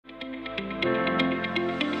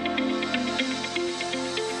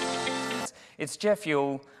It's Jeff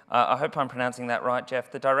Ewell, I hope I'm pronouncing that right,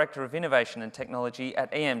 Jeff, the Director of Innovation and Technology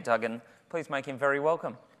at Duggan. Please make him very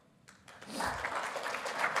welcome.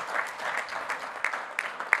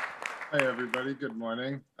 Hi, everybody. Good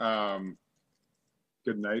morning.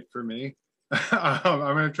 Good night for me. I'm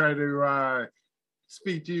going to try to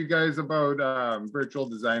speak to you guys about virtual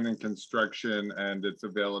design and construction and its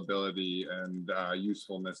availability and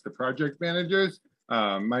usefulness to project managers.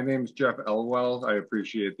 My name is Jeff Ewell. I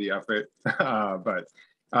appreciate the effort.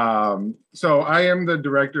 So I am the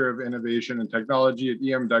Director of Innovation and Technology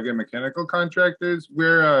at Duggan Mechanical Contractors.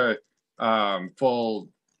 We're a full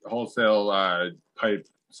wholesale pipe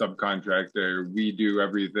subcontractor. We do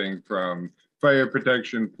everything from fire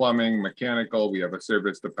protection, plumbing, mechanical. We have a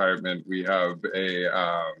service department. We have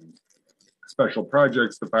a special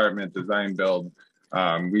projects department, design build.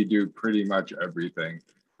 We do pretty much everything.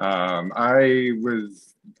 I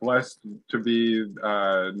was blessed to be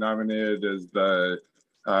nominated as the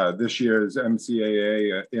this year's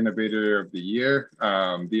MCAA Innovator of the Year.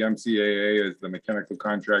 The MCAA is the Mechanical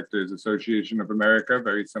Contractors Association of America,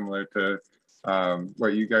 very similar to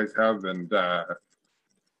what you guys have, and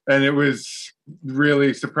it was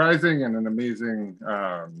really surprising and an amazing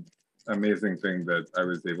thing that I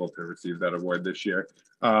was able to receive that award this year.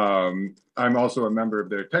 I'm also a member of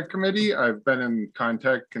their tech committee. I've been in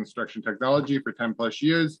contact construction technology for 10 plus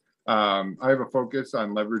years. I have a focus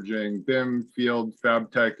on leveraging BIM, field,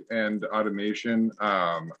 fab tech, and automation.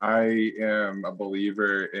 I am a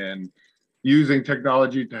believer in using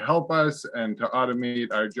technology to help us and to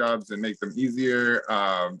automate our jobs and make them easier.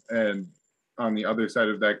 And on the other side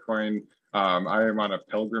of that coin, I am on a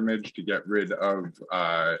pilgrimage to get rid of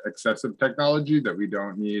excessive technology that we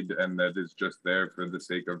don't need and that is just there for the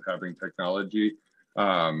sake of having technology.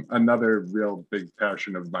 Another real big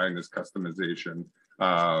passion of mine is customization.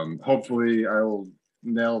 Hopefully I will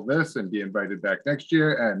nail this and be invited back next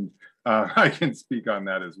year, and I can speak on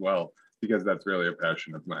that as well, because that's really a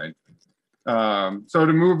passion of mine. So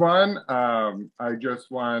to move on,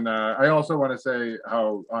 I also want to say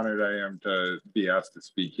how honored I am to be asked to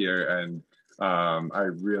speak here, and I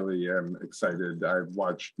really am excited. I've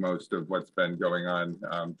watched most of what's been going on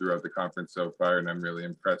throughout the conference so far, and I'm really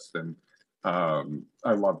impressed, and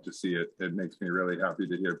I love to see it. It makes me really happy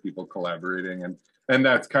to hear people collaborating, and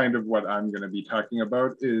that's kind of what I'm going to be talking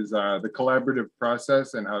about, is the collaborative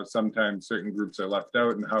process and how sometimes certain groups are left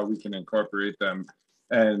out and how we can incorporate them.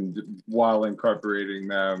 And while incorporating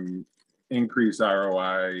them, increase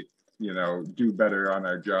ROI, do better on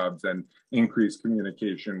our jobs and increase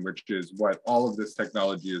communication, which is what all of this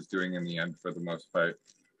technology is doing in the end for the most part.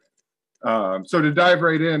 So to dive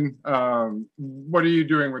right in, what are you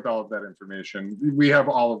doing with all of that information? We have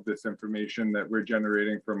all of this information that we're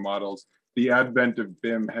generating from models. The advent of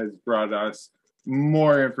BIM has brought us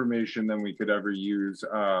more information than we could ever use.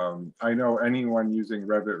 I know anyone using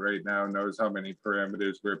Revit right now knows how many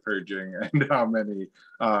parameters we're purging and how many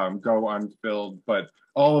go unfilled, but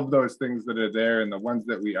all of those things that are there, and the ones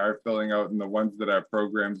that we are filling out, and the ones that our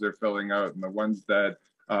programs are filling out, and the ones that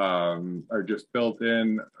are just built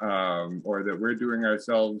in or that we're doing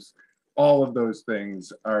ourselves, all of those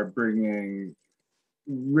things are bringing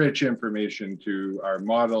rich information to our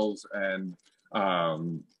models, and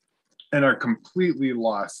are completely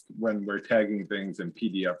lost when we're tagging things and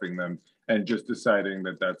PDFing them and just deciding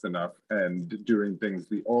that that's enough and doing things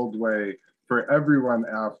the old way for everyone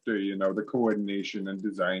after, the coordination and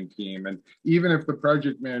design team. And even if the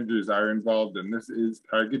project managers are involved, and this is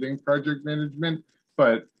targeting project management,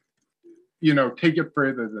 but, take it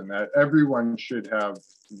further than that. Everyone should have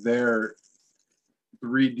their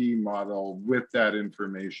 3D model with that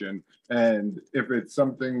information. And if it's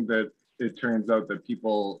something that it turns out that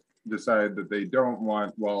people decide that they don't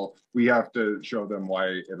want, well, we have to show them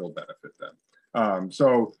why it'll benefit them.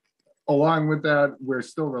 So along with that, we're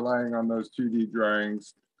still relying on those 2D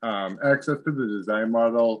drawings. Access to the design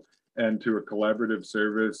model and to a collaborative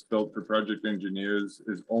service built for project engineers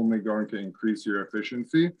is only going to increase your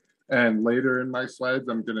efficiency. And later in my slides,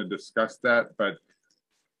 I'm going to discuss that, but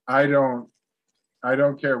I don't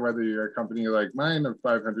care whether you're a company like mine of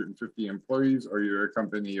 550 employees or you're a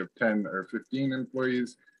company of 10 or 15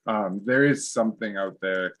 employees. There is something out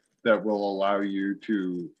there that will allow you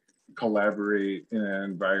to collaborate in an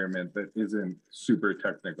environment that isn't super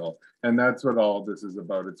technical. And that's what all of this is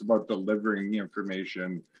about. It's about delivering the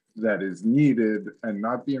information that is needed and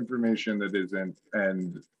not the information that isn't,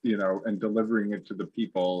 and, and delivering it to the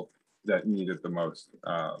people that need it the most.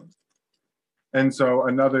 And so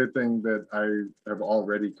another thing that I have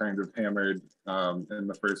already kind of hammered in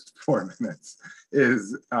the first 4 minutes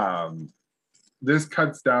is this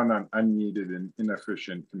cuts down on unneeded and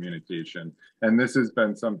inefficient communication. And this has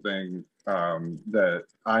been something that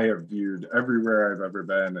I have viewed everywhere I've ever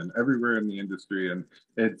been and everywhere in the industry. And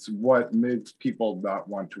it's what makes people not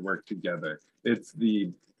want to work together. It's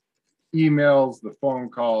the emails, the phone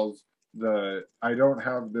calls, I don't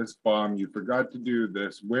have this bomb, you forgot to do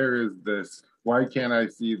this, where is this? Why can't I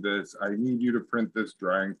see this? I need you to print this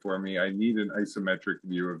drawing for me. I need an isometric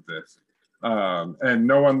view of this. And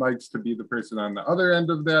no one likes to be the person on the other end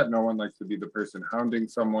of that. No one likes to be the person hounding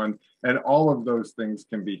someone. And all of those things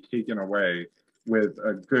can be taken away with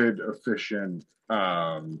a good, efficient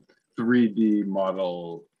 3D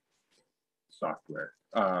model software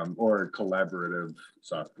or collaborative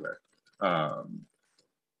software.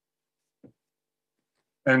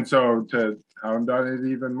 And so to hound on it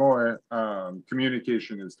even more,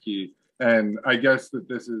 communication is key. And I guess that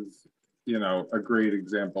this is, you know, a great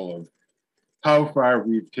example of how far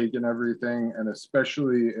we've taken everything, and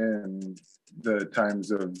especially in the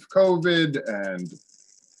times of COVID and,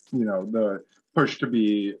 you know, the push to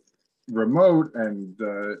be remote and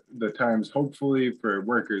the times hopefully for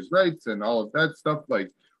workers' rights and all of that stuff.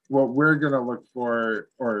 Like, what we're going to look for,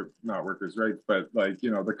 or not workers' rights, but like,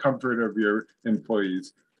 you know, the comfort of your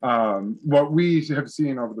employees. What we have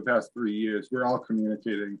seen over the past 3 years, we're all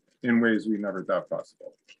communicating in ways we never thought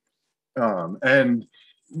possible. And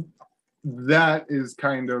that is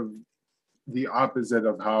kind of the opposite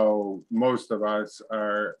of how most of us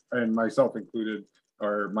are, and myself included,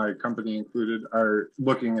 or my company included, are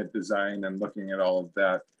looking at design and looking at all of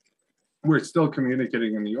that. We're still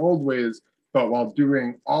communicating in the old ways, but while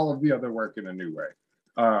doing all of the other work in a new way.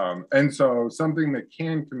 And so something that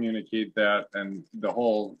can communicate that, and the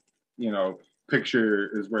whole, you know, picture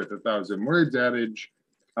is worth 1,000 words adage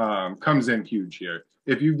comes in huge here.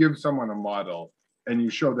 If you give someone a model and you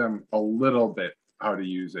show them a little bit how to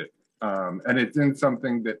use it, and it's in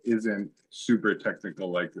something that isn't super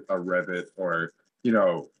technical, like a Revit or, you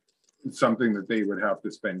know, something that they would have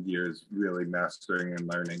to spend years really mastering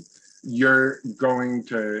and learning, you're going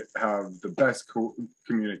to have the best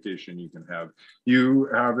communication you can have. You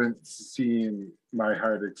haven't seen my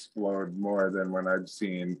heart explode more than when I've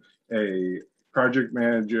seen a project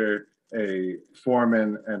manager, a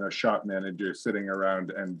foreman, and a shop manager sitting around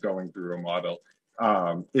and going through a model.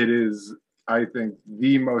 It is, I think,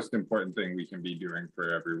 the most important thing we can be doing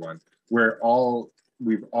for everyone.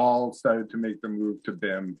 We've all started to make the move to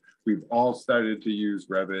BIM. We've all started to use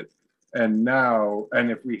Revit. And now,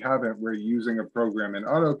 and if we haven't, we're using a program in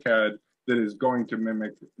AutoCAD that is going to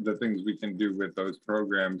mimic the things we can do with those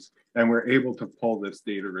programs. And we're able to pull this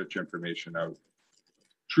data-rich information out.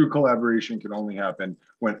 True collaboration can only happen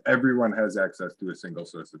when everyone has access to a single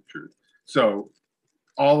source of truth. So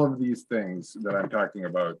all of these things that I'm talking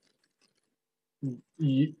about,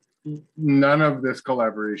 none of this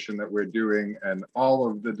collaboration that we're doing and all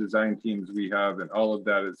of the design teams we have and all of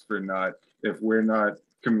that is for naught if we're not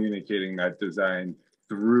communicating that design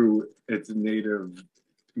through its native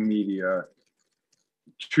media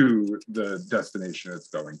to the destination it's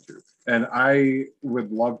going to. And I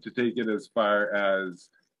would love to take it as far as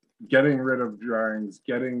getting rid of drawings,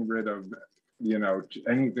 getting rid of, you know,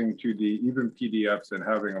 anything 2D, even PDFs, and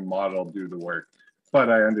having a model do the work. But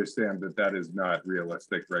I understand that that is not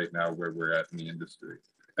realistic right now where we're at in the industry.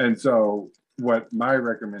 And so what my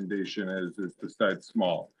recommendation is to start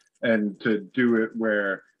small and to do it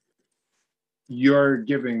where you're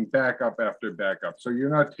giving backup after backup. So you're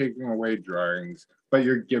not taking away drawings, but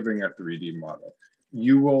you're giving a 3D model.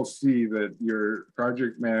 You will see that your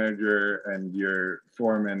project manager and your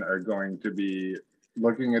foreman are going to be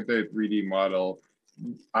looking at their 3D model.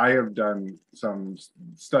 I have done some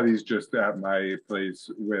studies just at my place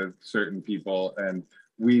with certain people, and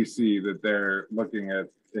we see that they're looking at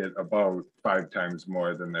it about 5 times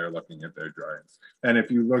more than they're looking at their drawings. And if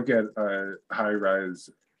you look at a high-rise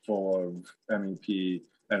full of MEP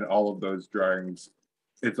and all of those drawings,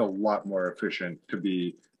 it's a lot more efficient to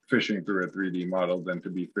be fishing through a 3D model than to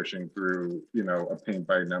be fishing through, you know, a paint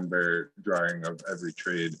by number drawing of every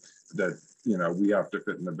trade that, you know, we have to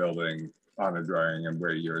fit in the building on a drawing and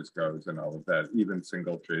where yours goes and all of that. Even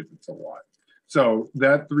single trades, it's a lot. So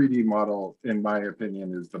that 3D model, in my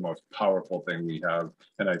opinion, is the most powerful thing we have.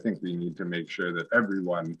 And I think we need to make sure that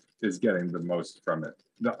everyone is getting the most from it.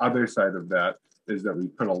 The other side of that is that we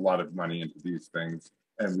put a lot of money into these things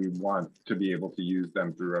and we want to be able to use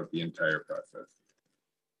them throughout the entire process.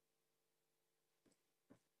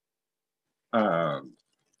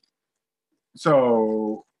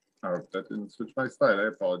 So, oh, that didn't switch my slide, I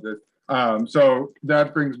apologize. So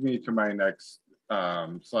that brings me to my next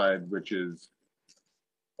slide, which is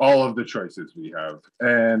all of the choices we have.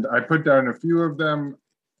 And I put down a few of them,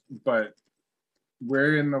 but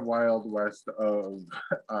we're in the wild west of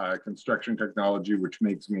construction technology, which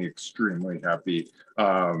makes me extremely happy.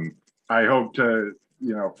 I hope to,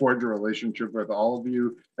 forge a relationship with all of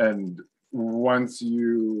you. And once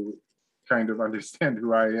you kind of understand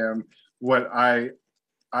who I am,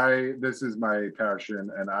 this is my passion,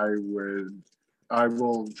 and I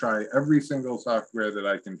will try every single software that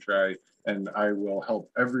I can try, and I will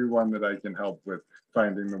help everyone that I can help with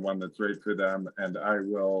finding the one that's right for them. And I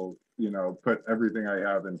will, put everything I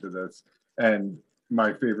have into this. And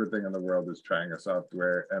my favorite thing in the world is trying a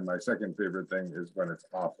software. And my second favorite thing is when it's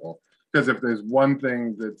awful. Because if there's one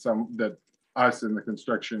thing that us in the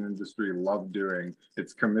construction industry love doing,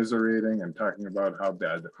 it's commiserating and talking about how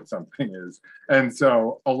bad something is. And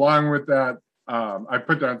so along with that, I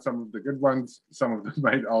put down some of the good ones. Some of them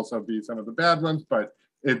might also be some of the bad ones, but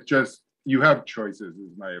it just, you have choices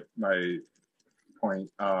is my point.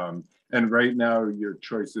 And right now your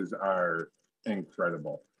choices are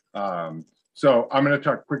incredible. So I'm going to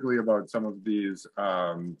talk quickly about some of these,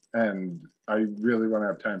 and I really want to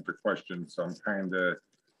have time for questions. So I'm kind of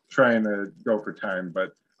trying to go for time,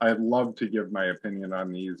 but I'd love to give my opinion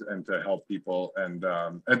on these and to help people. And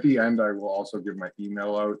at the end, I will also give my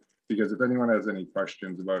email out, because if anyone has any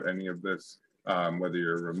questions about any of this, whether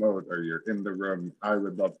you're remote or you're in the room, I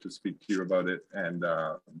would love to speak to you about it and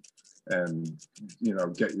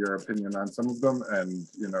get your opinion on some of them. And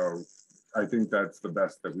I think that's the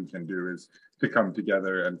best that we can do, is to come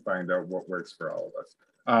together and find out what works for all of us.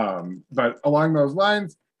 But along those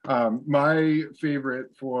lines, my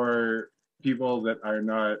favorite for people that are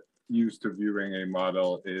not used to viewing a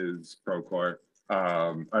model is Procore.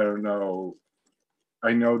 I don't know.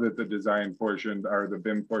 I know that the design portion, or the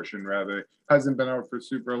BIM portion rather, hasn't been out for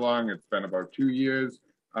super long. It's been about 2 years.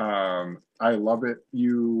 I love it.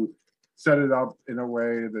 You set it up in a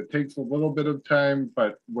way that takes a little bit of time,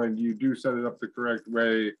 but when you do set it up the correct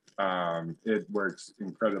way, it works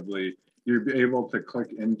incredibly. You're able to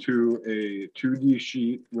click into a 2D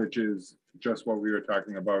sheet, which is just what we were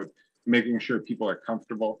talking about, making sure people are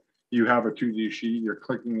comfortable. You have a 2D sheet, you're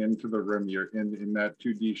clicking into the room, you're in that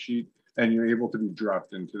 2D sheet, and you're able to be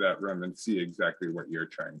dropped into that room and see exactly what you're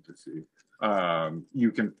trying to see.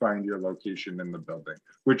 You can find your location in the building,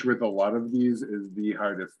 which with a lot of these is the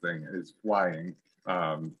hardest thing, is flying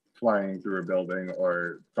through a building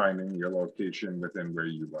or finding your location within where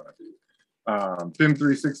you want to be. BIM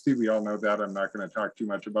 360, we all know that. I'm not going to talk too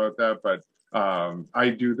much about that, but I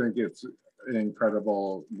do think it's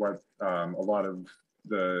incredible what a lot of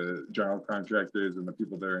the general contractors and the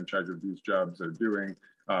people that are in charge of these jobs are doing,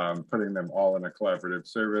 putting them all in a collaborative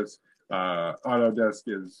service. Autodesk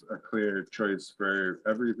is a clear choice for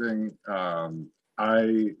everything.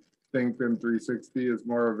 I think BIM 360 is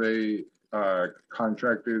more of a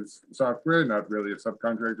contractor's software, not really a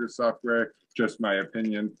subcontractor's software, just my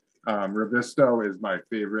opinion. Revisto is my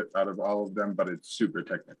favorite out of all of them, but it's super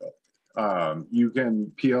technical. You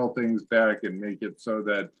can peel things back and make it so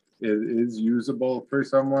that it is usable for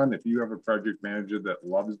someone. If you have a project manager that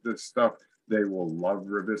loves this stuff, they will love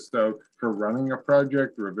Revisto. For running a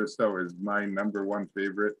project, Revisto is my #1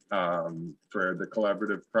 favorite for the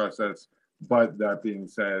collaborative process. But that being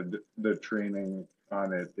said, the training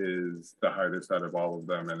on it is the hardest out of all of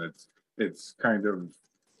them. And it's kind of,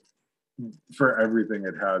 for everything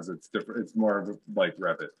it has, it's different. It's more of like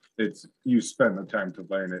Revit. It's, you spend the time to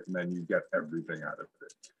learn it and then you get everything out of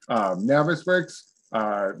it. Navisworks,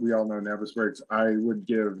 we all know Navisworks. I would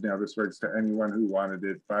give Navisworks to anyone who wanted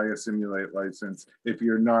it. Buy a Simulate license. If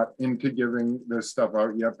you're not into giving this stuff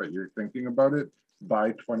out yet, but you're thinking about it,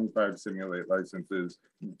 buy 25 Simulate licenses,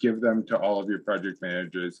 give them to all of your project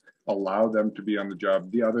managers, allow them to be on the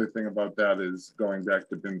job. The other thing about that is, going back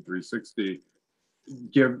to BIM 360,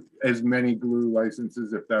 give as many glue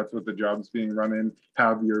licenses if that's what the job's being run in.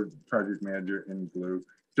 Have your project manager in glue.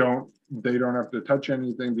 They don't have to touch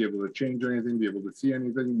anything, be able to change anything, be able to see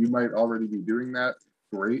anything. You might already be doing that.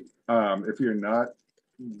 Great. If you're not,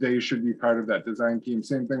 they should be part of that design team.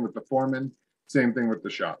 Same thing with the foreman, same thing with the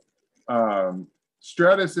shop.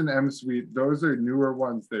 Stratus and M Suite, those are newer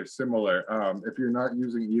ones. They're similar. If you're not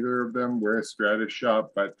using either of them, we're a Stratus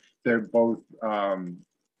shop, but they're both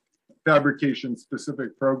fabrication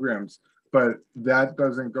specific programs. But that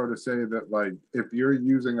doesn't go to say that, like, if you're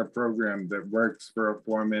using a program that works for a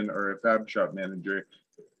foreman or a fab shop manager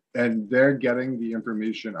and they're getting the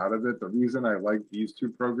information out of it, the reason I like these two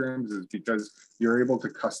programs is because you're able to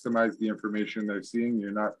customize the information they're seeing.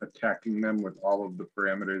 You're not attacking them with all of the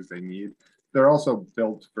parameters they need. They're also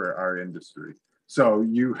built for our industry. So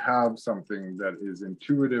you have something that is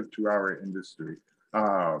intuitive to our industry.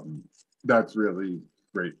 That's really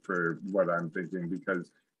great for what I'm thinking,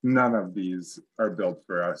 because none of these are built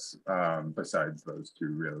for us besides those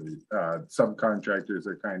two, really. Subcontractors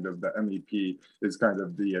are kind of, the MEP is kind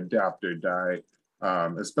of the adapt or die,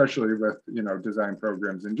 especially with, design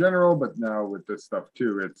programs in general, but now with this stuff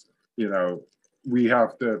too, it's, we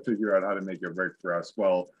have to figure out how to make it work for us.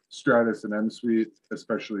 Well, Stratus and M Suite,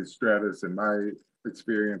 especially Stratus, in my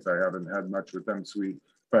experience, I haven't had much with M Suite,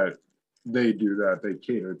 but they do that. They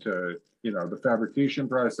cater to, the fabrication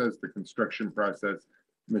process, the construction process,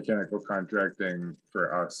 mechanical contracting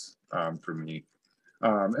for us, for me.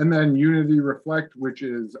 And then Unity Reflect, which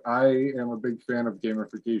is, I am a big fan of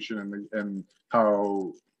gamification and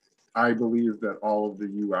how I believe that all of the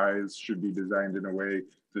UIs should be designed in a way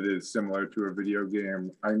that is similar to a video game.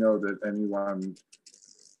 I know that anyone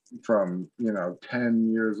from,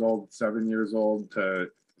 10 years old, 7 years old to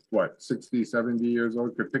 60, 70 years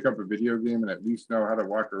old could pick up a video game and at least know how to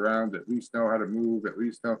walk around, at least know how to move, at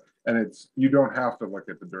least know, and you don't have to look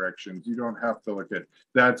at the directions. You don't have to look at,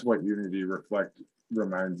 that's what Unity Reflect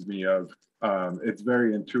reminds me of. It's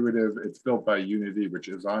very intuitive. It's built by Unity, which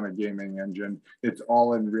is on a gaming engine. It's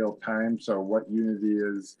all in real time. So what Unity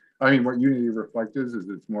Reflect is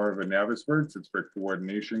it's more of a Navisworks. It's for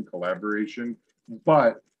coordination, collaboration,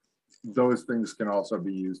 but those things can also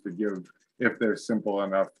be used to give, if they're simple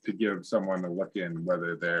enough, to give someone a look in,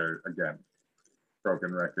 whether they're, again,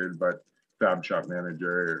 broken record, but fab shop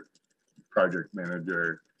manager, project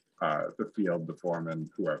manager, the field, the foreman,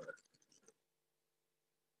 whoever.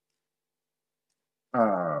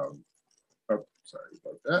 Sorry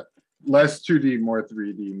about that. Less 2D, more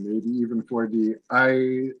 3D, maybe even 4D. I,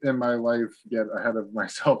 in my life, get ahead of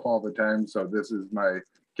myself all the time, so this is my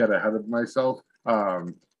get ahead of myself.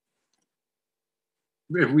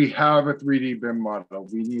 If we have a 3D BIM model,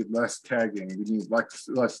 we need less tagging, we need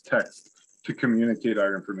less text to communicate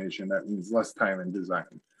our information. That means less time in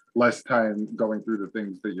design, less time going through the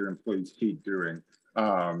things that your employees hate doing.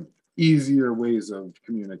 Easier ways of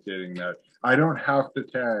communicating that. I don't have to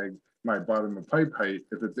tag my bottom of pipe height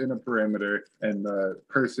if it's in a parameter and the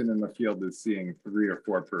person in the field is seeing 3 or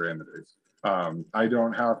 4 parameters. I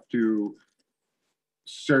don't have to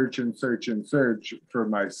search and search and search for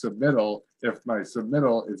my submittal if my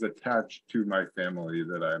submittal is attached to my family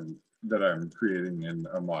that I'm creating in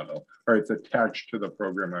a model, or it's attached to the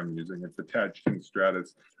program I'm using, it's attached in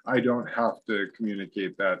Stratus. I don't have to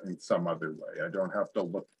communicate that in some other way. I don't have to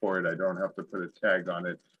look for it. I don't have to put a tag on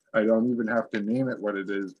it. I don't even have to name it what it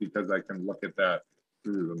is, because I can look at that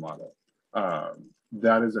through the model.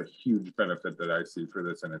 That is a huge benefit that I see for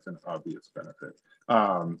this, and it's an obvious benefit.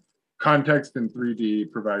 Context in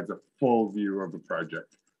 3D provides a full view of a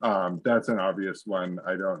project. That's an obvious one.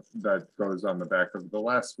 That goes on the back of the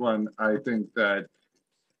last one. I think that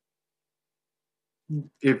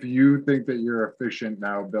if you think that you're efficient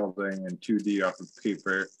now building in 2D off of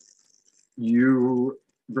paper, you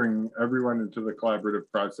bring everyone into the collaborative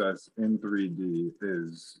process in 3D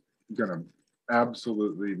is gonna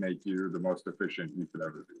absolutely make you the most efficient you could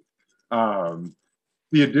ever be.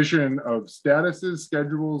 The addition of statuses,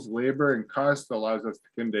 schedules, labor, and cost allows us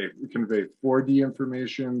to convey 4D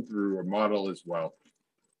information through a model as well.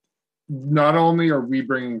 Not only are we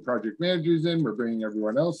bringing project managers in, we're bringing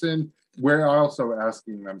everyone else in, we're also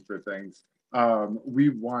asking them for things. We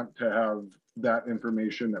want to have that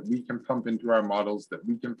information that we can pump into our models, that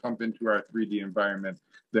we can pump into our 3D environment,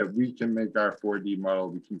 that we can make our 4D model,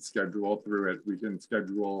 we can schedule through it, we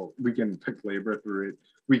can pick labor through it,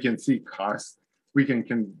 we can see costs. We can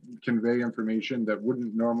convey information that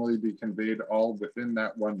wouldn't normally be conveyed all within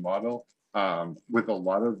that one model. With a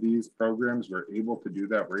lot of these programs, we're able to do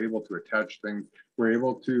that. We're able to attach things. We're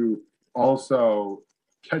able to also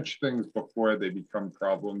catch things before they become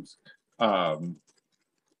problems.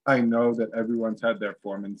 I know that everyone's had their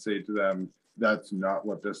foreman say to them, that's not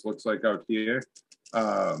what this looks like out here.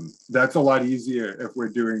 That's a lot easier if we're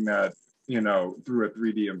doing that, through a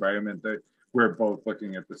 3D environment, that we're both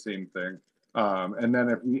looking at the same thing. And then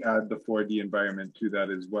if we add the 4D environment to that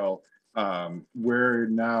as well, we're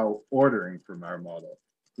now ordering from our model.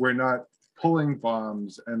 We're not pulling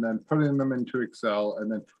bombs and then putting them into Excel,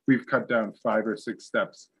 and then we've cut down 5 or 6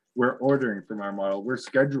 steps. We're ordering from our model. We're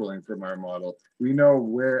scheduling from our model. We know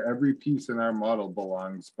where every piece in our model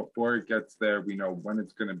belongs before it gets there. We know when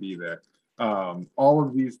it's going to be there. All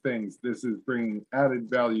of these things, this is bringing added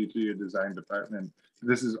value to your design department.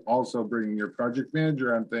 This is also bringing your project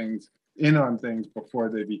manager on things before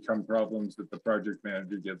they become problems that the project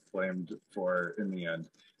manager gets blamed for in the end.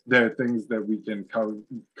 There are things that we can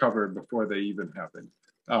cover before they even happen.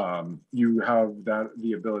 You have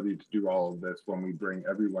the ability to do all of this when we bring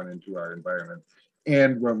everyone into our environment.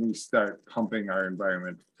 and when we start pumping our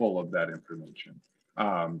environment full of that information.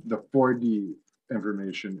 The 4D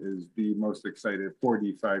information is the most exciting,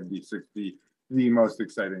 4D, 5D, 6D, the most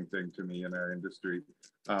exciting thing to me in our industry,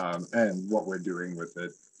 and what we're doing with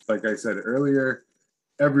it. Like I said earlier,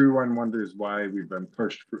 everyone wonders why we've been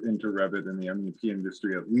pushed into Revit in the MEP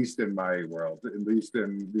industry, at least in my world, at least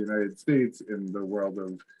in the United States, in the world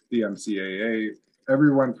of the MCAA.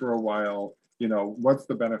 Everyone for a while, you know, what's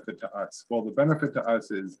the benefit to us? Well, the benefit to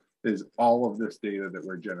us is all of this data that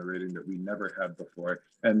we're generating that we never had before,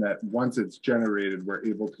 and that once it's generated, we're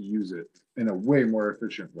able to use it in a way more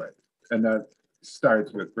efficient way. And that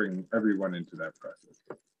starts with bringing everyone into that process.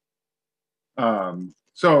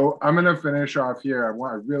 So I'm going to finish off here.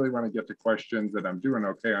 I really want to get to questions, and I'm doing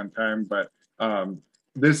okay on time, but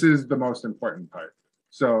this is the most important part.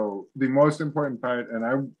 So the most important part, and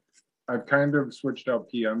I've kind of switched out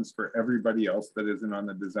PMs for everybody else that isn't on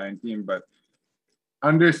the design team, but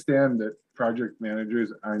understand that project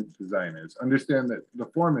managers aren't designers. Understand that the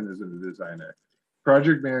foreman isn't a designer.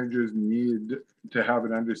 Project managers need to have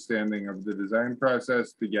an understanding of the design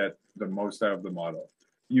process to get the most out of the model.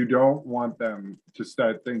 You don't want them to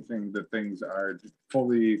start thinking that things are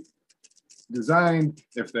fully designed.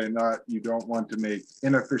 If they're not, you don't want to make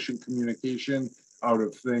inefficient communication out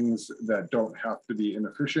of things that don't have to be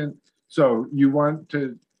inefficient. So you want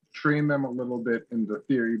to train them a little bit in the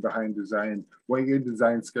theory behind design, what your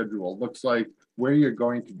design schedule looks like, where you're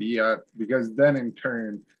going to be at, because then in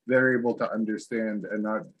turn, they're able to understand and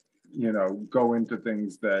not, you know, go into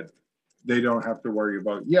things that they don't have to worry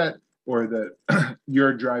about yet, or that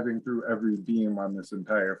you're driving through every beam on this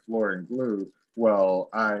entire floor in glue. Well,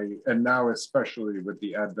 and now especially with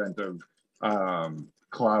the advent of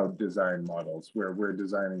cloud design models, where we're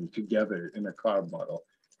designing together in a cloud model,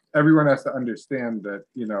 everyone has to understand that,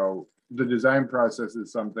 you know, the design process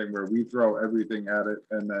is something where we throw everything at it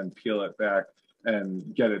and then peel it back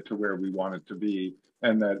and get it to where we want it to be,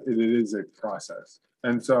 and that it is a process.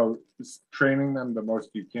 And so training them the most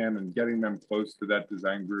you can and getting them close to that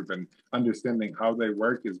design group and understanding how they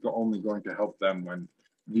work is only going to help them when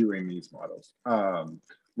viewing these models.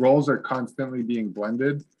 Roles are constantly being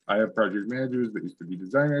blended. I have project managers that used to be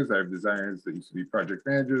designers. I have designers that used to be project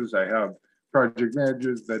managers. I have project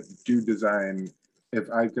managers that do design. If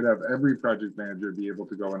I could have every project manager be able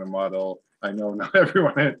to go in a model, I know not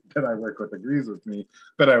everyone that I work with agrees with me,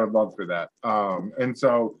 but I would love for that. And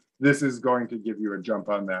so this is going to give you a jump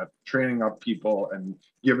on that, training up people and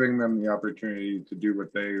giving them the opportunity to do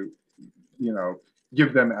what they, you know,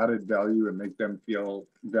 give them added value and make them feel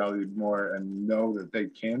valued more and know that they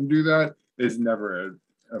can do that is never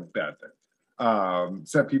a bad thing.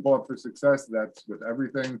 Set people up for success. That's with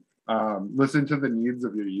everything. Listen to the needs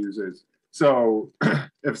of your users. So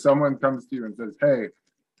if someone comes to you and says, hey,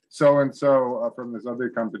 so-and-so from this other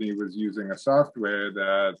company was using a software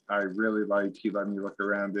that I really liked. He let me look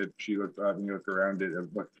around it. She let me look around it.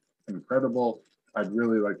 It looked incredible. I'd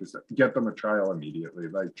really like to get them a trial immediately.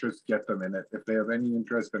 Like, just get them in it. If they have any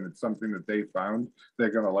interest and it's something that they found,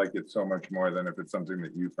 they're going to like it so much more than if it's something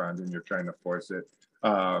that you found and you're trying to force it.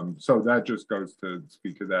 So that just goes to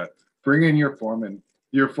speak to that. Bring in your foreman.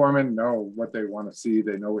 Your foremen know what they want to see.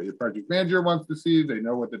 They know what your project manager wants to see. They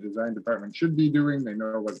know what the design department should be doing. They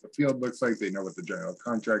know what the field looks like. They know what the general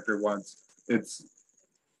contractor wants.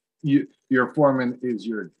 Your foreman is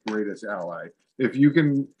your greatest ally. If you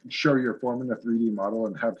can show your foreman a 3D model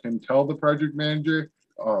and have him tell the project manager,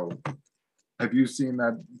 oh, have you seen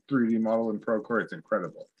that 3D model in Procore? It's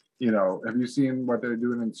incredible. You know, have you seen what they're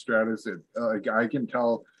doing in Stratus? Like, I can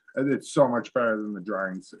tell it's so much better than the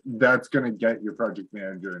drawings. That's going to get your project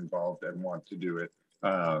manager involved and want to do it.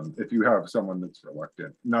 If you have someone that's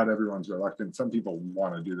reluctant, not everyone's reluctant. Some people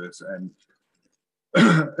want to do this, and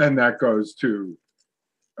and that goes to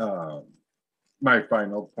my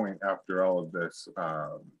final point after all of this,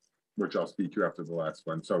 which I'll speak to after the last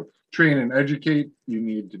one. So train and educate, you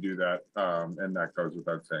need to do that, and that goes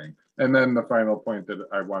without saying. And then the final point that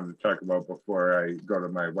I wanted to talk about before I go to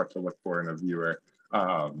my what to look for in a viewer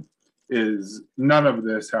is none of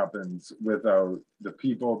this happens without the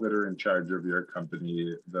people that are in charge of your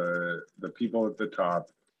company, the people at the top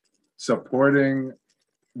supporting,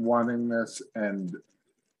 wanting this, and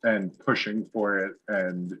pushing for it,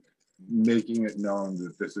 and making it known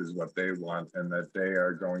that this is what they want and that they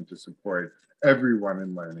are going to support everyone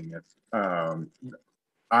in learning it.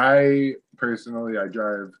 I personally, I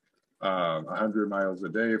drive 100 miles a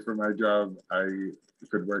day for my job. I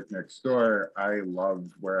could work next door. I love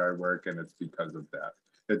where I work, and it's because of that.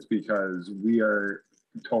 It's because we are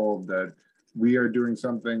told that we are doing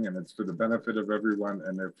something and it's for the benefit of everyone.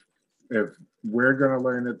 And if we're going to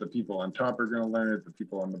learn it, the people on top are going to learn it, the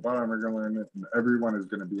people on the bottom are going to learn it, and everyone is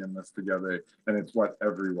going to be in this together, and it's what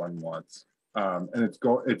everyone wants. And it's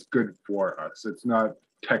good for us. It's not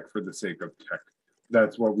tech for the sake of tech.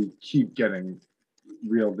 That's what we keep getting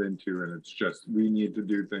reeled into, and it's just we need to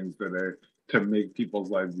do things that are to make people's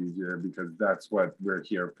lives easier, because that's what we're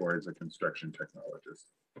here for as a construction technologist.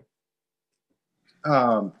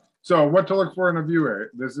 So what to look for in a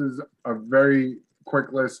viewer. This is a very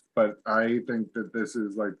quick list, but I think that this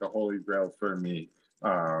is like the holy grail for me.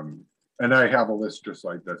 And I have a list just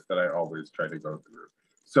like this that I always try to go through.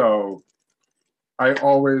 So I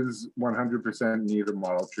always 100% need a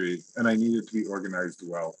model tree, and I need it to be organized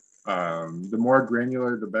well. The more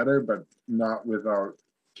granular, the better, but not without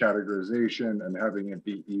categorization and having it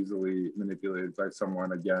be easily manipulated by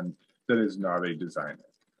someone, again, that is not a designer.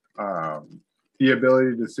 The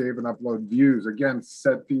ability to save and upload views, again,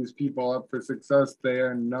 set these people up for success. They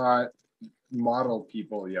are not model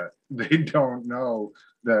people yet. They don't know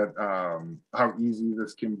that how easy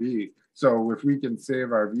this can be. So if we can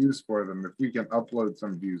save our views for them, if we can upload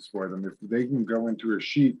some views for them, if they can go into a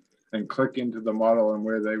sheet and click into the model and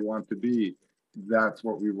where they want to be, that's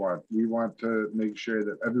what we want. We want to make sure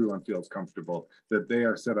that everyone feels comfortable, that they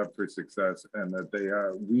are set up for success, and that they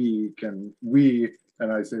are,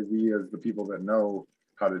 and I say we as the people that know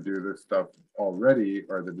how to do this stuff already,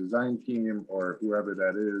 or the design team, or whoever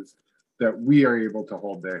that is, that we are able to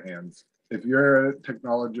hold their hands. If you're a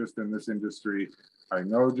technologist in this industry, I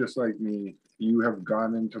know just like me, you have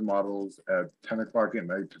gone into models at 10 o'clock at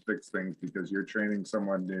night to fix things because you're training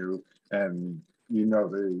someone new and you know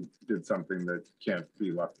they did something that can't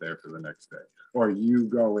be left there for the next day. Or you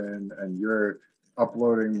go in and you're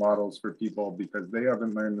uploading models for people because they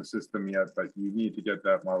haven't learned the system yet, but you need to get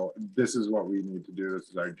that model. This is what we need to do. This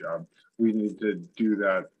is our job. We need to do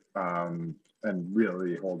that and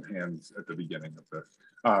really hold hands at the beginning of this.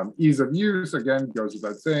 Ease of use, again, goes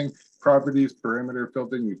without saying. Properties, perimeter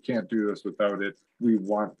filtering, you can't do this without it. We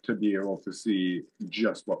want to be able to see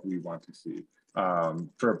just what we want to see.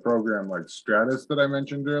 For a program like Stratus that I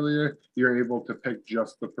mentioned earlier, you're able to pick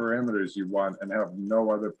just the parameters you want and have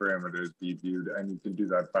no other parameters be viewed, and you can do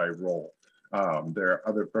that by role. There are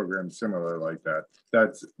other programs similar like that.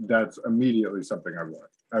 That's immediately something I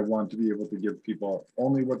want. I want to be able to give people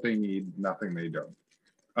only what they need, nothing they don't.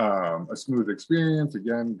 A smooth experience,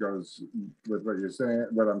 again, goes with what you're saying,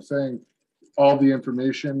 what I'm saying. All the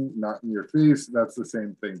information, not in your face, that's the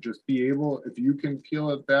same thing. Just be able, if you can peel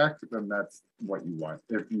it back, then that's what you want.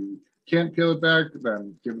 If you can't peel it back,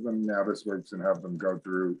 then give them Navisworks and have them go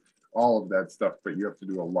through all of that stuff, but you have to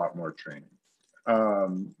do a lot more training.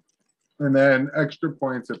 And then extra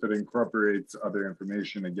points if it incorporates other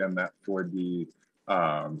information. Again, that 4D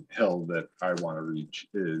hill that I want to reach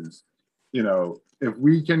is, you know, if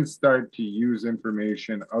we can start to use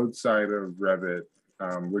information outside of Revit,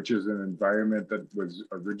 which is an environment that was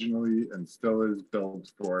originally and still is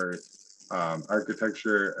built for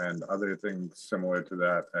architecture and other things similar to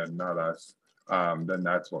that, and not us, then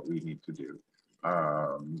that's what we need to do.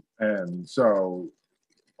 And so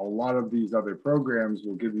a lot of these other programs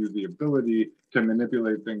will give you the ability to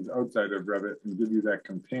manipulate things outside of Revit and give you that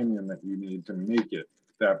companion that you need to make it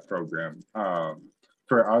that program.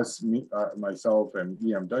 For us, myself and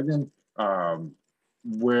Duggan,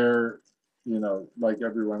 we're, you know, like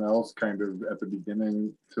everyone else, kind of at the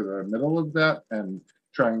beginning to the middle of that, and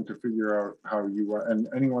trying to figure out how you are. And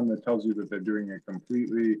anyone that tells you that they're doing it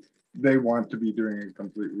completely, they want to be doing it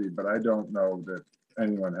completely, but I don't know that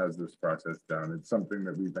anyone has this process down. It's something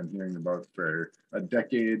that we've been hearing about for a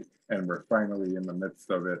decade, and we're finally in the midst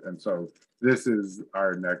of it. And so this is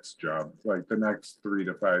our next job. Like the next 3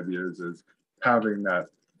 to 5 years is having that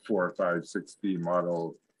 4, 5, 6D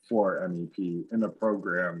model for MEP in a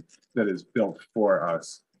program that is built for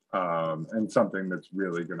us, and something that's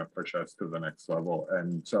really going to push us to the next level.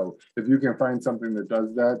 And so if you can find something that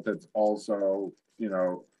does that, that's also, you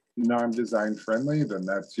know, non-design friendly, then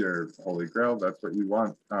that's your holy grail. That's what you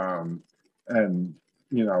want. And,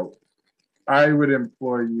 you know, I would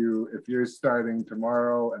implore you, if you're starting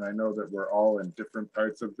tomorrow, and I know that we're all in different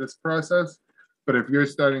parts of this process, but if you're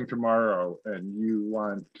starting tomorrow and you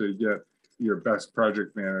want to get your best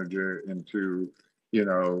project manager into, you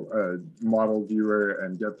know, a model viewer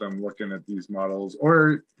and get them looking at these models,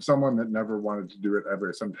 or someone that never wanted to do it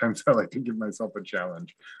ever, sometimes I like to give myself a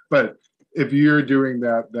challenge. But if you're doing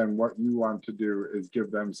that, then what you want to do is give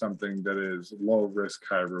them something that is low risk,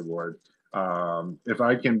 high reward. If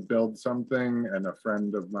I can build something, and a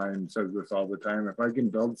friend of mine says this all the time, if I can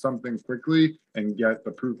build something quickly and get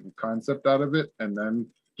the proof of concept out of it and then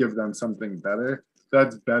give them something better,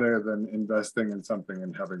 that's better than investing in something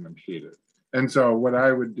and having them hate it. And so what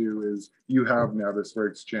I would do is you have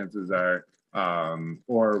Navisworks, chances are,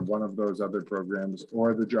 or one of those other programs,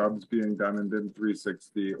 or the job's being done in BIM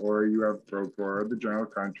 360, or you have Procore, or the general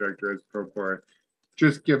contractor has Procore.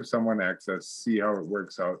 Just give someone access, see how it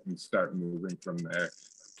works out, and start moving from there.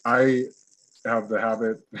 I have the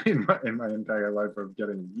habit in my entire life of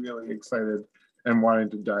getting really excited and wanting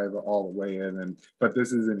to dive all the way in, but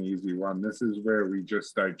this is an easy one. This is where we just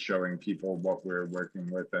start showing people what we're working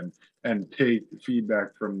with and take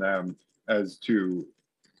feedback from them as to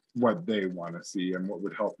what they want to see and what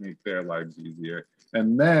would help make their lives easier.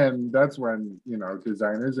 And then that's when, you know,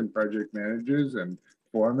 designers and project managers and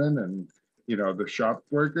foremen and, you know, the shop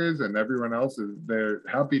workers and everyone else is, they're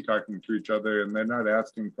happy talking to each other, and they're not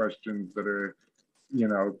asking questions that are, you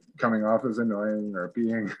know, coming off as annoying or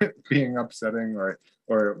being upsetting,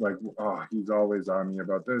 or like, oh, he's always on me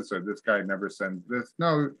about this, or this guy never sends this.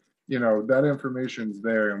 No, you know, that information's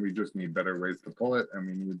there, and we just need better ways to pull it, and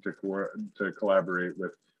we need to collaborate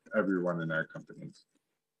with everyone in our companies.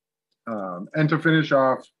 And to finish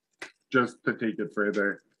off, just to take it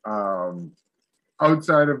further,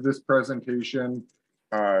 outside of this presentation,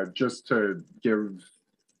 just to give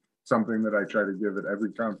something that I try to give at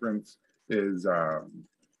every conference is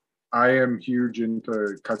I am huge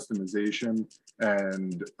into customization,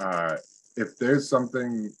 and if there's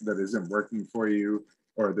something that isn't working for you,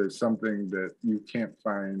 or there's something that you can't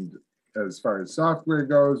find as far as software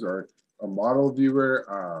goes, or a model viewer,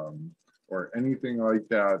 or anything like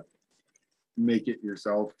that, make it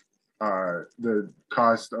yourself. The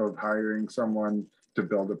cost of hiring someone to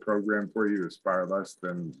build a program for you is far less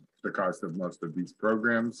than the cost of most of these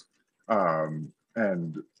programs.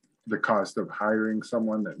 And the cost of hiring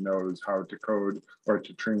someone that knows how to code, or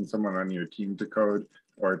to train someone on your team to code,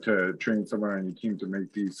 or to train someone on your team to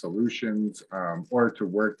make these solutions, or to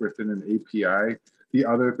work within an API. The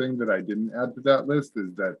other thing that I didn't add to that list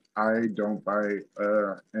is that I don't buy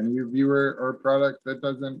any viewer or product that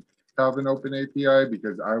doesn't have an open API,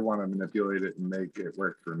 because I want to manipulate it and make it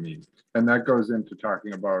work for me. And that goes into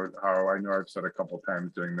talking about how, I know I've said a couple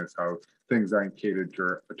times during this, how things aren't catered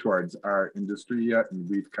towards our industry yet, and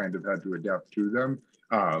we've kind of had to adapt to them.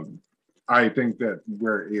 I think that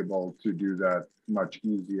we're able to do that much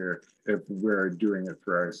easier if we're doing it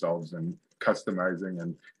for ourselves and customizing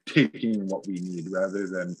and taking what we need rather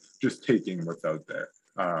than just taking what's out there.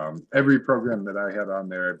 Every program that I had on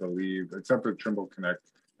there, I believe, except for Trimble Connect,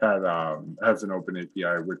 has an open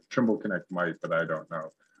API, which Trimble Connect might, but I don't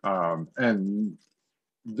know. And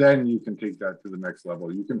then you can take that to the next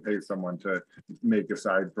level. You can pay someone to make a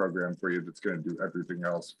side program for you that's going to do everything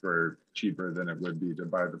else for cheaper than it would be to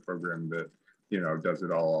buy the program that, you know, does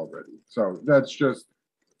it all already. So that's just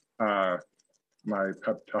my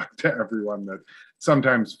pep talk to everyone that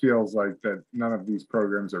sometimes feels like that none of these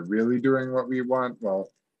programs are really doing what we want. Well,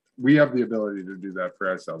 we have the ability to do that for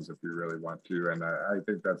ourselves if we really want to, and I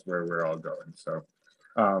think that's where we're all going. So,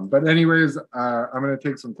 but anyways, I'm going to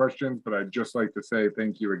take some questions, but I'd just like to say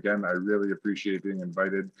thank you again. I really appreciate being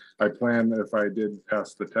invited. I plan, if I did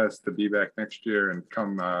pass the test, to be back next year and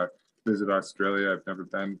come visit Australia. I've never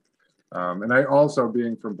been. And I also,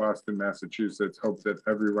 being from Boston, Massachusetts, hope that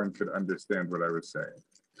everyone could understand what I was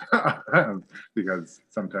saying. Because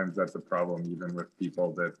sometimes that's a problem, even with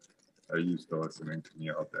people that are used to listening to me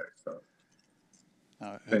all day. So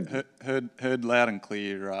heard loud and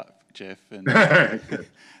clear, Jeff, and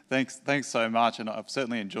thanks so much. And I've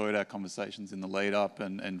certainly enjoyed our conversations in the lead up,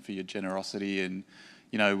 and for your generosity and,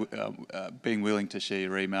 you know, being willing to share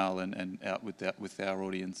your email and out with our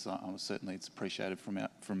audience. Certainly it's appreciated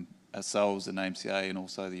from ourselves and AMCA, and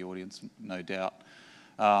also the audience, no doubt.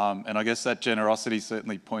 And I guess that generosity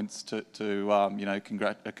certainly points to you know,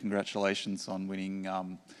 congratulations on winning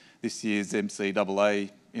this year's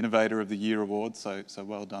MCAA Innovator of the Year award. So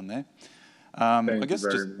well done there. Thank you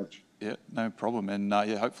very much. Yeah, no problem. And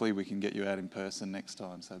yeah, hopefully we can get you out in person next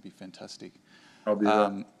time. So it'd be fantastic. I'll be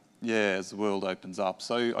there. Yeah, as the world opens up.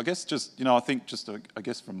 So I guess just, you know, I think just, I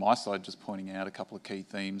guess from my side, just pointing out a couple of key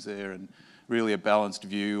themes there, and really a balanced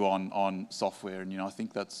view on software. And, you know, I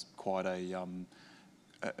think that's quite a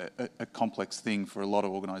complex thing for a lot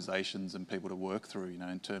of organisations and people to work through, you know,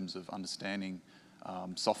 in terms of understanding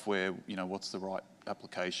software, you know, what's the right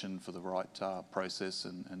application for the right process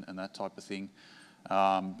and that type of thing.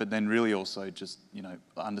 But then really also just, you know,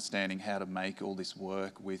 understanding how to make all this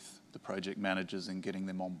work with the project managers and getting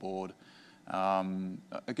them on board.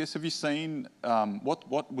 I guess, have you seen,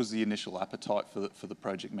 what was the initial appetite for the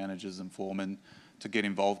project managers and foremen to get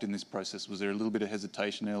involved in this process? Was there a little bit of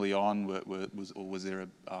hesitation early on, or was there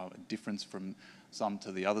a difference from some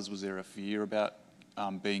to the others? Was there a fear about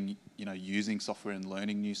being, using software and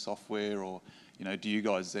learning new software, or, do you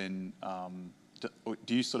guys then,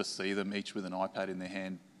 do you sort of see them each with an iPad in their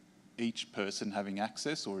hand, each person having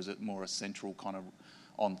access, or is it more a central kind of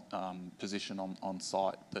position on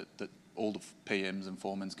site that all the PMs and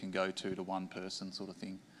foremans can go to one person sort of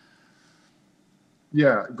thing?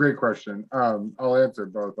 Yeah, great question. I'll answer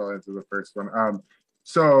both. I'll answer the first one.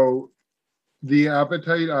 So the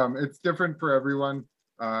appetite, it's different for everyone.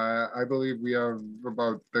 I believe we have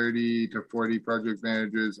about 30 to 40 project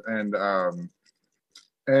managers, and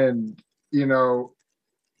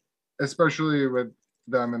especially with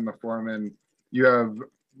them and the foreman, you have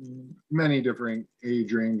many different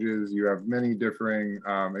age ranges. You have many different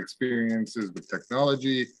experiences with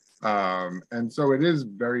technology, and so it is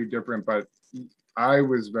very different. But I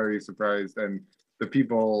was very surprised, and the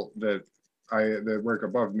people that work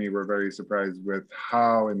above me were very surprised with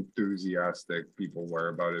how enthusiastic people were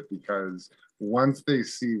about it, because once they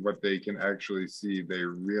see what they can actually see, they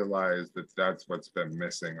realize that that's what's been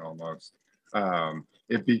missing almost.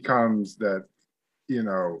 It becomes that,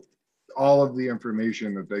 all of the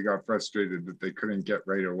information that they got frustrated that they couldn't get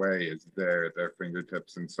right away is there at their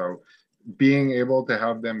fingertips. And so being able to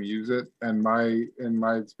have them use it, and in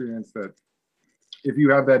my experience, that if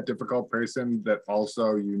you have that difficult person that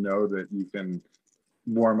also that you can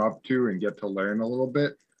warm up to and get to learn a little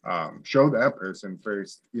bit, show that person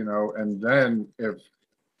first, and then if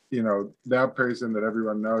that person that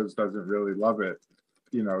everyone knows doesn't really love it,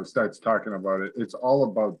 starts talking about it. It's all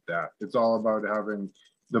about that. It's all about having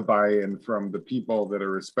the buy-in from the people that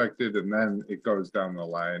are respected, and then it goes down the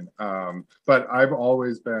line. But I've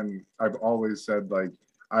always said, like,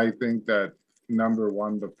 I think that number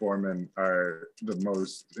one, the foremen are the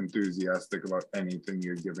most enthusiastic about anything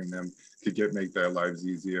you're giving them to make their lives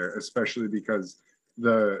easier, especially because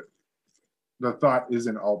the thought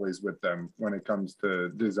isn't always with them when it comes to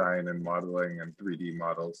design and modeling and 3D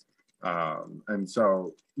models. And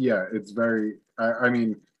so, yeah, it's very, I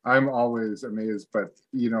mean, I'm always amazed, but,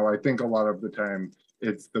 I think a lot of the time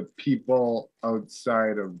it's the people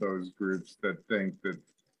outside of those groups that think that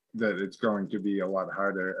it's going to be a lot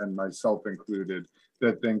harder, and myself included,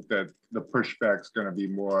 that think that the pushback's going to be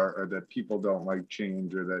more, or that people don't like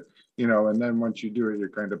change, or that, and then once you do it, you're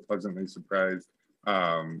kind of pleasantly surprised.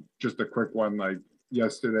 Just a quick one, like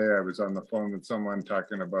yesterday, I was on the phone with someone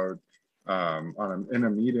talking about in a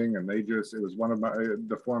meeting, and it was one of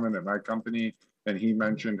the foremen at my company, and he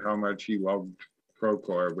mentioned how much he loved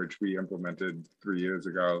Procore, which we implemented 3 years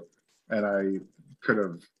ago, and I could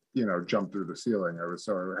have jumped through the ceiling. I was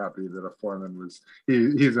so happy that a foreman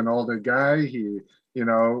he's an older guy, he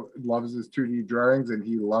loves his 2D drawings, and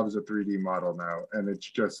he loves a 3D model now, and it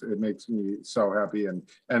makes me so happy,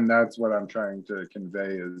 and that's what I'm trying to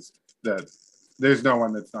convey, is that there's no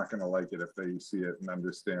one that's not going to like it if they see it and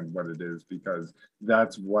understand what it is, because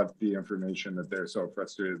that's what the information that they're so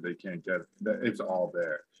frustrated they can't get, that it's all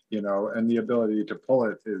there, and the ability to pull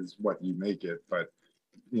it is what you make it. But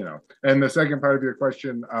and the second part of your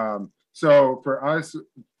question, so for us,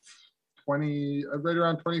 right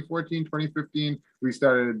around 2014, 2015, we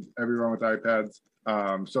started everyone with iPads.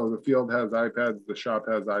 So the field has iPads, the shop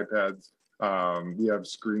has iPads. We have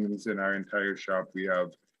screens in our entire shop. We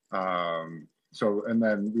have and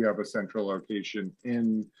then we have a central location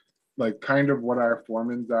in, like, kind of what our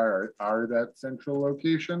foremans are that central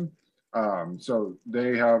location. So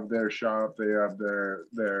they have their shop, they have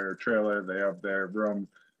their trailer, they have their room,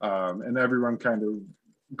 and everyone kind of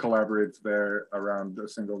collaborates there around a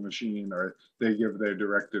single machine, or they give their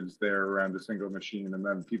directives there around a single machine, and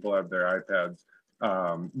then people have their iPads.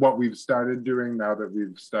 What we've started doing now that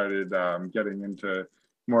we've started getting into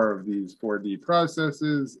more of these 4D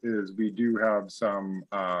processes is we do have some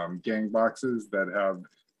gang boxes that have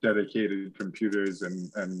dedicated computers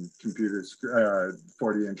and computers,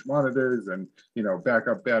 40-inch monitors, and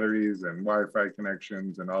backup batteries and Wi-Fi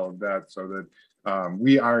connections and all of that, so that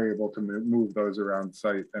we are able to move those around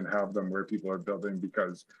site and have them where people are building,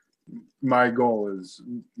 because my goal is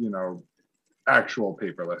actual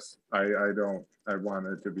paperless. I want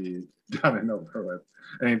it to be done and over with.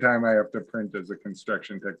 Anytime I have to print as a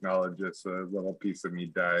construction technologist, a little piece of me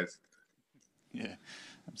dies. Yeah,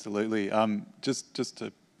 absolutely. Just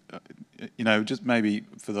to just maybe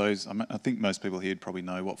for those, I think most people here probably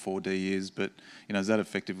know what 4D is, but is that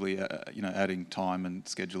effectively adding time and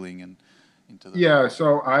scheduling and into the... Yeah,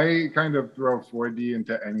 so I kind of throw 4D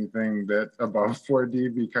into anything that above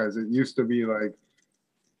 4D, because it used to be like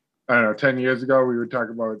I don't know, 10 years ago, we would talk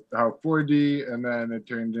about how 4D, and then it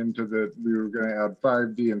turned into that we were going to add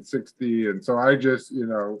 5D and 6D. And so I just,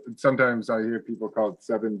 sometimes I hear people call it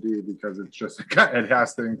 7D because it's just, it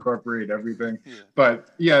has to incorporate everything. Yeah.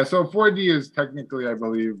 But yeah, so 4D is technically, I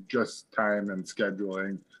believe, just time and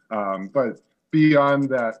scheduling. But beyond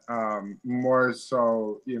that, more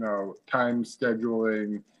so, time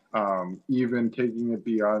scheduling, even taking it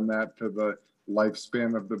beyond that to the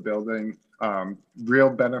lifespan of the building. Real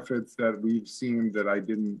benefits that we've seen that I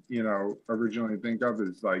didn't, originally think of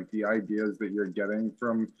is like the ideas that you're getting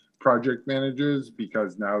from project managers,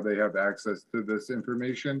 because now they have access to this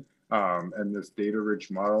information and this data-rich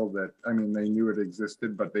model that, I mean, they knew it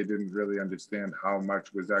existed, but they didn't really understand how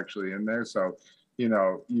much was actually in there. So,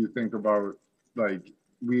 you think about like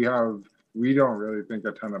we don't really think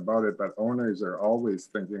a ton about it, but owners are always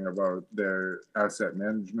thinking about their asset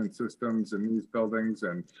management systems in these buildings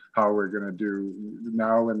and how we're going to do.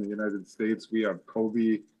 Now in the United States, we have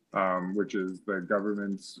COBE, which is the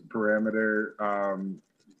government's parameter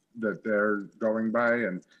that they're going by.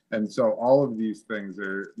 And so all of these things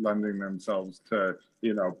are lending themselves to,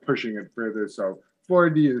 pushing it further. So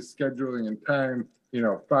 4D is scheduling and time,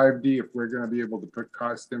 5D, if we're going to be able to put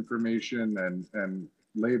cost information and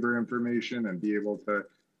labor information and be able to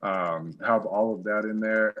have all of that in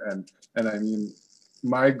there. And I mean,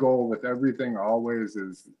 my goal with everything always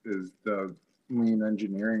is the lean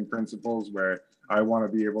engineering principles, where I want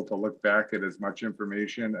to be able to look back at as much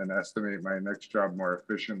information and estimate my next job more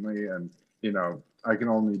efficiently. And, I can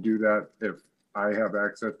only do that if I have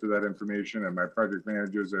access to that information, and my project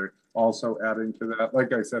managers are also adding to that.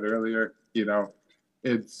 Like I said earlier,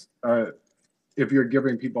 it's if you're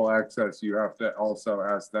giving people access, you have to also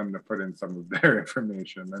ask them to put in some of their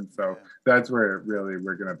information. And so that's where really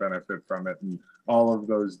we're going to benefit from it. And all of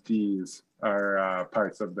those Ds are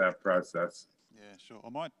parts of that process. Yeah, sure. I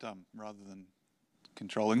might, rather than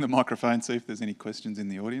controlling the microphone, see if there's any questions in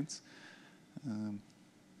the audience. I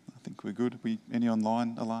think we're good. Any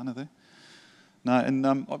online, Alana, there? No, and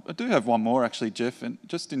I do have one more actually, Jeff, and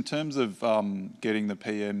just in terms of getting the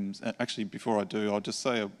PMs, actually before I do, I'll just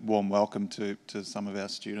say a warm welcome to some of our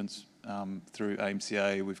students through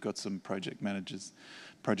AMCA. We've got some project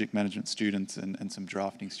management students and some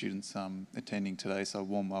drafting students attending today, so a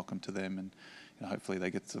warm welcome to them, and hopefully they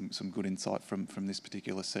get some good insight from this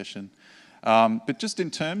particular session. But just in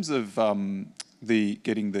terms of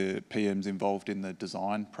getting the PMs involved in the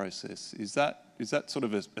design process, is that sort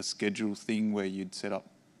of a schedule thing where you'd set up,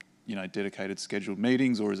 dedicated scheduled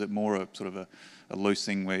meetings, or is it more a sort of a loose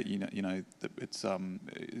thing where it's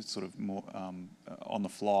sort of more on the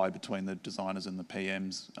fly between the designers and the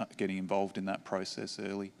PMs getting involved in that process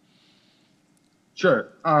early?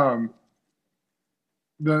 Sure.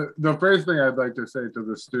 The first thing I'd like to say to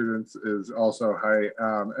the students is also hi,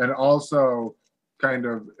 and also kind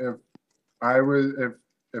of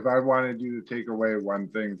if I wanted you to take away one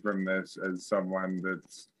thing from this as someone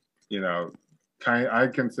that's, I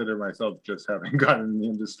consider myself just having gotten in the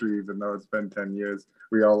industry, even though it's been 10 years.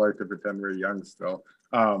 We all like to pretend we're young still.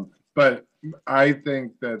 But I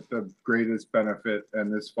think that the greatest benefit,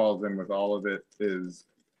 and this falls in with all of it, is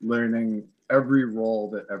learning every role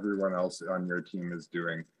that everyone else on your team is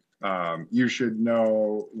doing. You should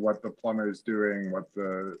know what the plumber is doing, what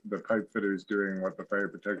the pipe fitter is doing, what the fire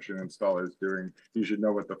protection installer is doing. You should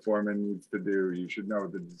know what the foreman needs to do. You should know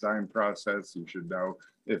the design process. You should know,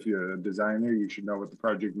 if you're a designer, you should know what the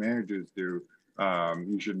project managers do.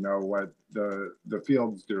 You should know what the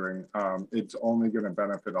field's doing. It's only going to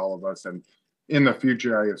benefit all of us. And in the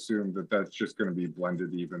future, I assume that that's just going to be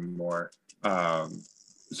blended even more.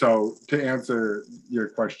 So to answer your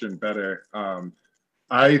question better,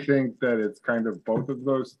 I think that it's kind of both of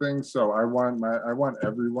those things. So I want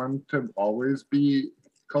everyone to always be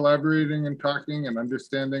collaborating and talking and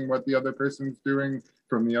understanding what the other person's doing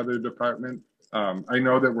from the other department. I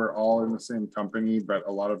know that we're all in the same company, but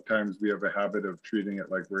a lot of times we have a habit of treating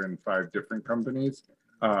it like we're in 5 different companies.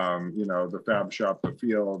 The fab shop, the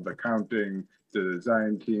field, the accounting, the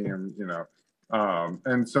design team,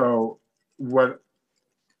 and so what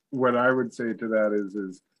I would say to that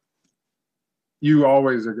is you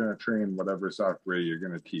always are going to train whatever software you're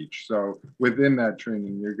going to teach. So within that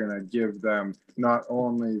training, you're going to give them not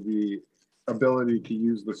only the ability to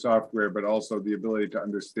use the software, but also the ability to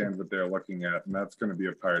understand what they're looking at. And that's going to be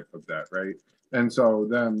a part of that, right? And so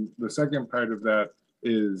then the second part of that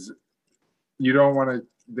is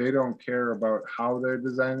they don't care about how they're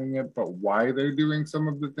designing it, but why they're doing some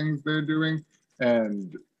of the things they're doing.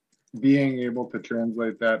 And being able to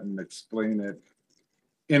translate that and explain it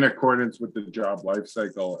in accordance with the job life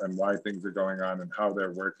cycle and why things are going on and how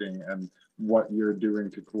they're working and what you're doing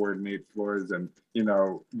to coordinate floors. And, you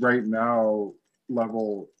know, right now,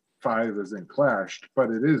 level 5 isn't clashed, but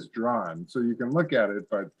it is drawn. So you can look at it,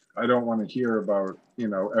 but I don't want to hear about, you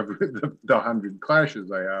know, the 100 clashes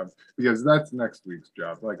I have, because that's next week's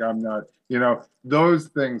job. Like, I'm not, you know, those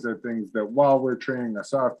things are things that while we're training the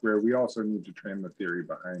software, we also need to train the theory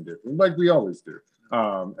behind it, like we always do.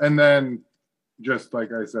 And then, just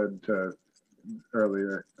like I said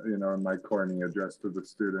earlier, you know, in my corny address to the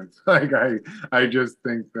students, like I just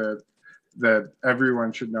think that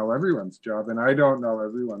everyone should know everyone's job, and I don't know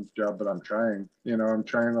everyone's job, but I'm trying. You know, I'm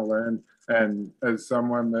trying to learn, and as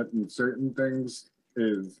someone that in certain things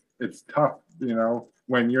it's tough. You know,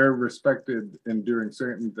 when you're respected in doing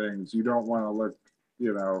certain things, you don't want to look,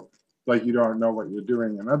 you know, like you don't know what you're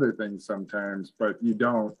doing in other things sometimes, but you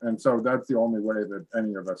don't. And so that's the only way that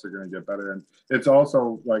any of us are going to get better. And it's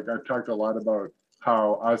also like, I've talked a lot about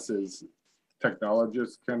how us as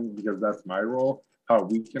technologists can, because that's my role, how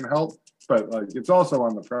we can help. But like, it's also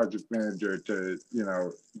on the project manager to, you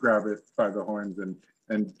know, grab it by the horns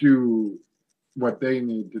and do what they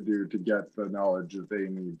need to do to get the knowledge that they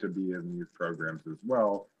need to be in these programs as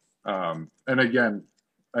well. And again,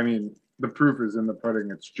 I mean, the proof is in the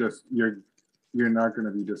pudding. It's just you're not going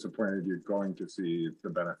to be disappointed. You're going to see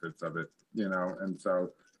the benefits of it, you know. And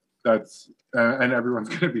so that's and everyone's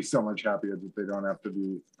going to be so much happier that they don't have to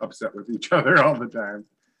be upset with each other all the time.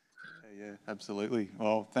 Yeah, absolutely.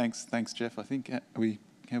 Well, thanks, Jeff. I think how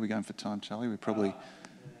are we going for time, Charlie? We're probably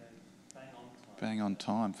bang on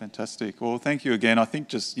time. Fantastic. Well, thank you again. I think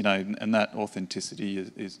just, you know, and that authenticity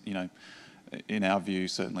is you know, in our view,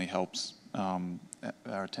 certainly helps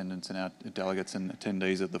our attendants and our delegates and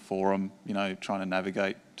attendees at the forum, you know, trying to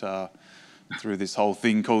navigate through this whole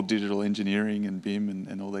thing called digital engineering and BIM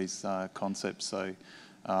and all these concepts. So,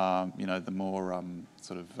 you know, the more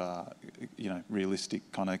sort of, you know,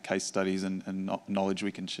 realistic kind of case studies and knowledge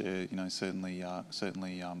we can share, you know, certainly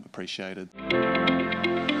appreciated.